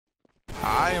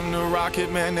I am the rocket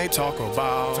man they talk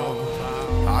about.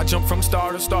 I jump from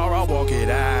star to star, I'll walk it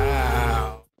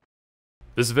out.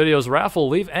 This video's raffle,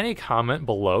 leave any comment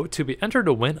below to be entered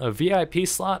to win a VIP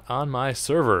slot on my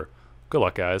server. Good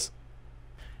luck, guys.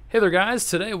 Hey there, guys.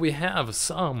 Today we have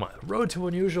some Road to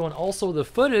Unusual and also the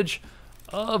footage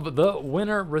of the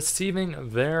winner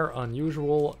receiving their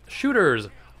unusual shooters,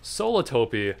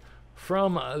 Solotopy,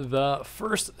 from the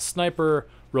first Sniper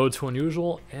Road to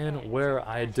Unusual, and where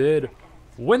I did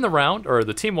win the round, or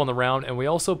the team won the round, and we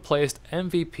also placed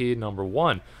MVP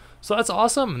 #1. So that's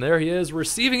awesome. There he is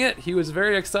receiving it. He was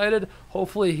very excited.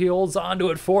 Hopefully he holds on to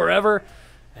it forever.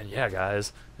 And yeah,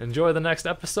 guys, enjoy the next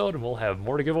episode and we'll have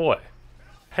more to give away.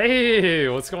 Hey,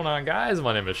 what's going on, guys?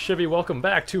 My name is Shibby. Welcome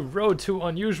back to Road to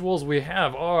Unusuals. We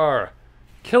have our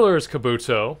Killer's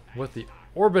Kabuto with the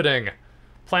Orbiting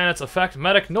Planets Effect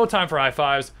Medic. No time for high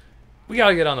fives. We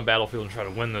gotta get on the battlefield and try to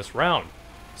win this round.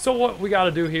 So what we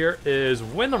gotta do here is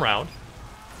win the round.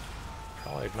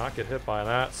 Probably not get hit by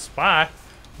that spy.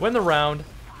 Win the round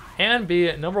and be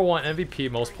 #1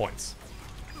 MVP most points.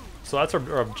 So that's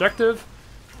our objective.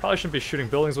 Probably shouldn't be shooting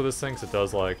buildings with this thing because it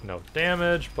does like no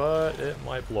damage, but it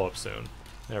might blow up soon.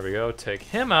 There we go. Take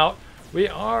him out. We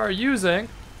are using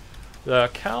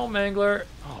the Cow Mangler.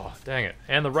 Oh, dang it.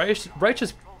 And the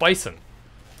Righteous Bison.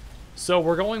 So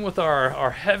we're going with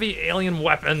our heavy alien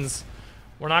weapons.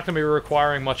 We're not going to be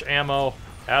requiring much ammo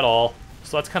at all.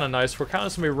 So that's kind of nice. We're kind of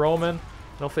just going to be roaming.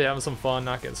 Hopefully having some fun,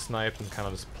 not getting sniped, and kind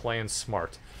of just playing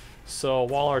smart. So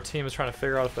while our team is trying to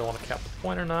figure out if they want to cap the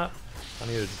point or not, I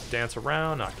need to dance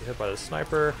around, not get hit by the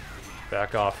sniper.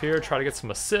 Back off here, try to get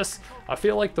some assists. I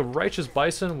feel like the Righteous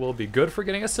Bison will be good for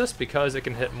getting assists because it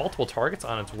can hit multiple targets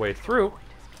on its way through.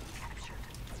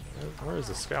 Where is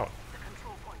the scout?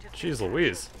 Jeez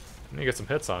Louise. I need to get some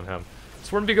hits on him. So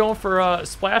we're going to be going for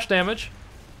splash damage.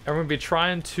 And we're going to be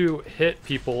trying to hit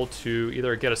people to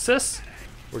either get assists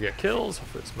or get kills.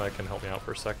 Hopefully this medic can help me out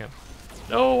for a second.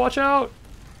 No, watch out!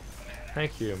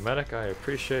 Thank you, medic. I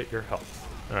appreciate your help.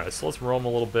 Alright, so let's roam a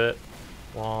little bit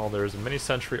while there's a mini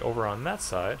sentry over on that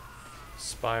side.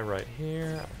 Spy right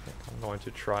here. I think I'm going to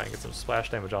try and get some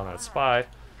splash damage on that spy.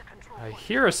 I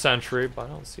hear a sentry, but I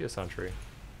don't see a sentry.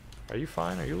 Are you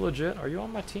fine? Are you legit? Are you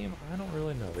on my team? I don't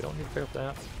really know. We don't need to pick up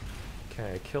that.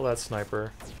 Okay, kill that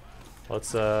sniper.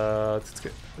 Let's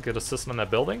get assist on that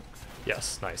building.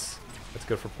 Yes, nice. That's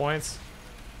good for points.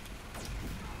 I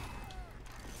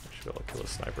should be able to kill a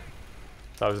sniper.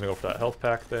 Thought I was gonna go for that health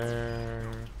pack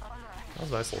there. That was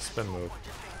a nice little spin move.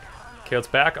 Okay, let's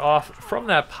back off from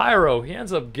that pyro. He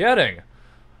ends up getting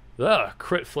the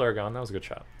crit flare gun. That was a good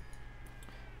shot.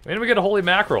 And we get a holy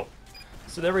mackerel.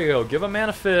 So there we go. Give a man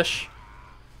a fish.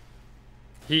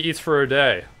 He eats for a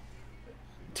day.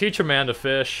 Teach a man to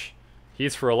fish. He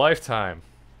eats for a lifetime.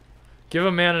 Give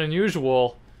a man an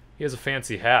unusual. He has a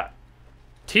fancy hat.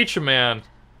 Teach a man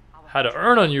how to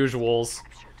earn unusuals.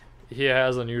 He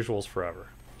has unusuals forever.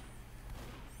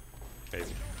 Maybe.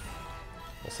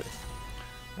 We'll see.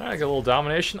 Alright, I get a little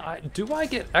domination. Do I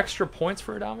get extra points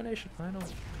for a domination? I don't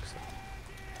think so.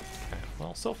 Okay,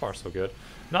 well, so far so good.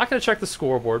 Not going to check the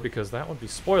scoreboard because that would be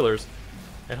spoilers.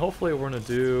 And hopefully we're going to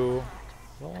do...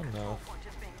 Well, no.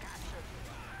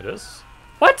 It is?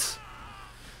 What?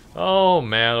 Oh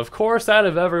man, of course out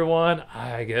of everyone,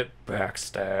 I get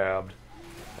backstabbed.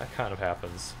 That kind of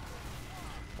happens.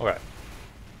 Okay.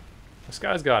 This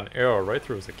guy's got an arrow right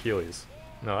through his Achilles.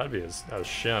 No, that'd be his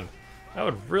shin. That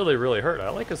would really, really hurt. I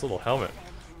like his little helmet.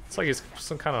 It's like he's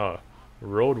some kind of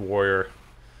road warrior.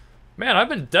 Man, I've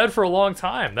been dead for a long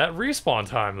time. That respawn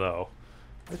time, though.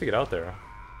 I have to get out there.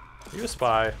 Are you a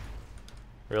spy?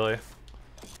 Really?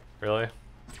 Really?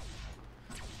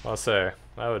 I'll say,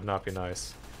 that would not be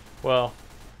nice. Well,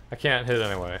 I can't hit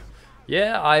anyway.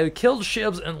 Yeah, I killed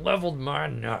Shibs and leveled my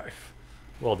knife.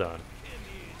 Well done.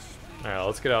 Alright,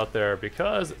 let's get out there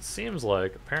because it seems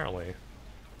like, apparently,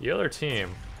 the other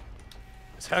team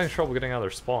is having trouble getting out of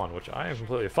their spawn, which I am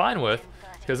completely fine with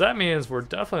because that means we're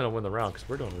definitely going to win the round because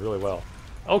we're doing really well.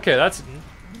 Okay, that's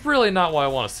really not what I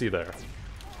want to see there.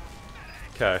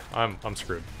 Okay, I'm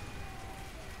screwed.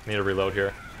 Need to reload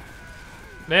here.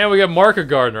 Man, we got Market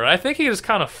Gardener. I think he just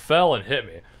kind of fell and hit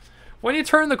me. When you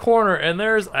turn the corner and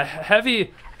there's a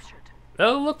heavy...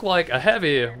 That'll look like a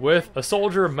heavy with a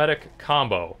soldier medic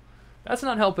combo. That's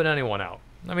not helping anyone out.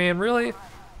 I mean, really?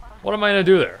 What am I going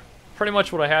to do there? Pretty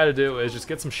much what I had to do is just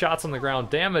get some shots on the ground,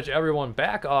 damage everyone,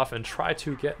 back off, and try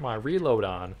to get my reload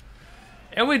on.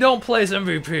 And we don't place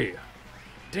MVP.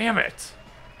 Damn it.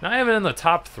 Not even in the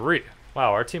top 3.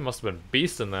 Wow, our team must have been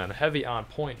beasting then. Heavy on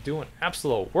point, doing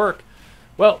absolute work.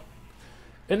 Well,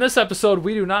 in this episode,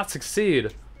 we do not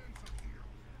succeed,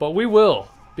 but we will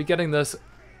be getting this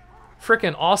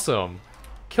Freaking awesome.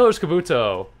 Killer's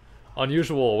Kabuto,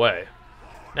 Unusual Way.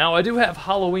 Now, I do have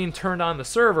Halloween turned on the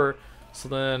server, so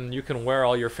then you can wear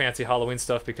all your fancy Halloween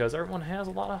stuff because everyone has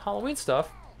a lot of Halloween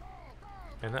stuff.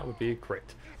 And that would be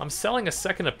great. I'm selling a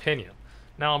second opinion.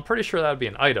 Now, I'm pretty sure that would be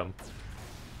an item,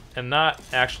 and not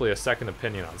actually a second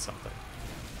opinion on something.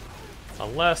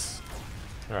 Unless...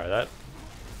 Alright,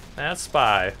 that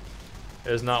spy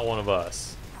is not one of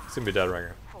us. It's gonna be Dead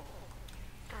Ringer.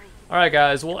 Alright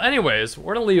guys, well anyways,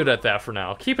 we're gonna leave it at that for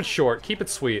now. Keep it short, keep it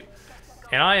sweet.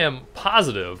 And I am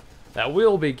positive that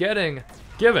we'll be giving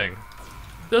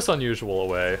this Unusual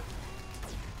Away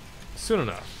soon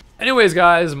enough. Anyways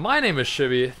guys, my name is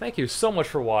Shibby. Thank you so much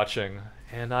for watching.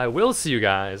 And I will see you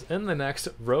guys in the next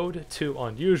Road to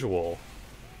Unusual.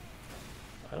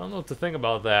 I don't know what to think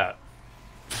about that.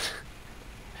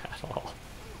 At all.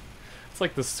 It's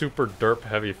like the super derp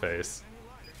heavy face.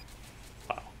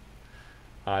 Wow.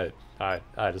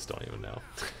 I just don't even know.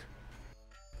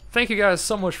 Thank you guys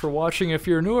so much for watching. If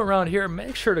you're new around here,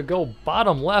 make sure to go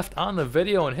bottom left on the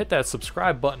video and hit that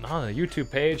subscribe button on the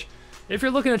YouTube page. If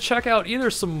you're looking to check out either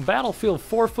some Battlefield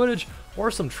 4 footage or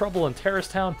some Trouble in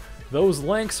Terrorist Town, those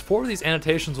links for these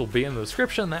annotations will be in the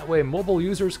description. That way mobile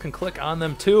users can click on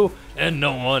them too, and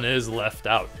no one is left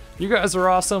out. You guys are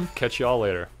awesome. Catch y'all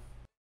later.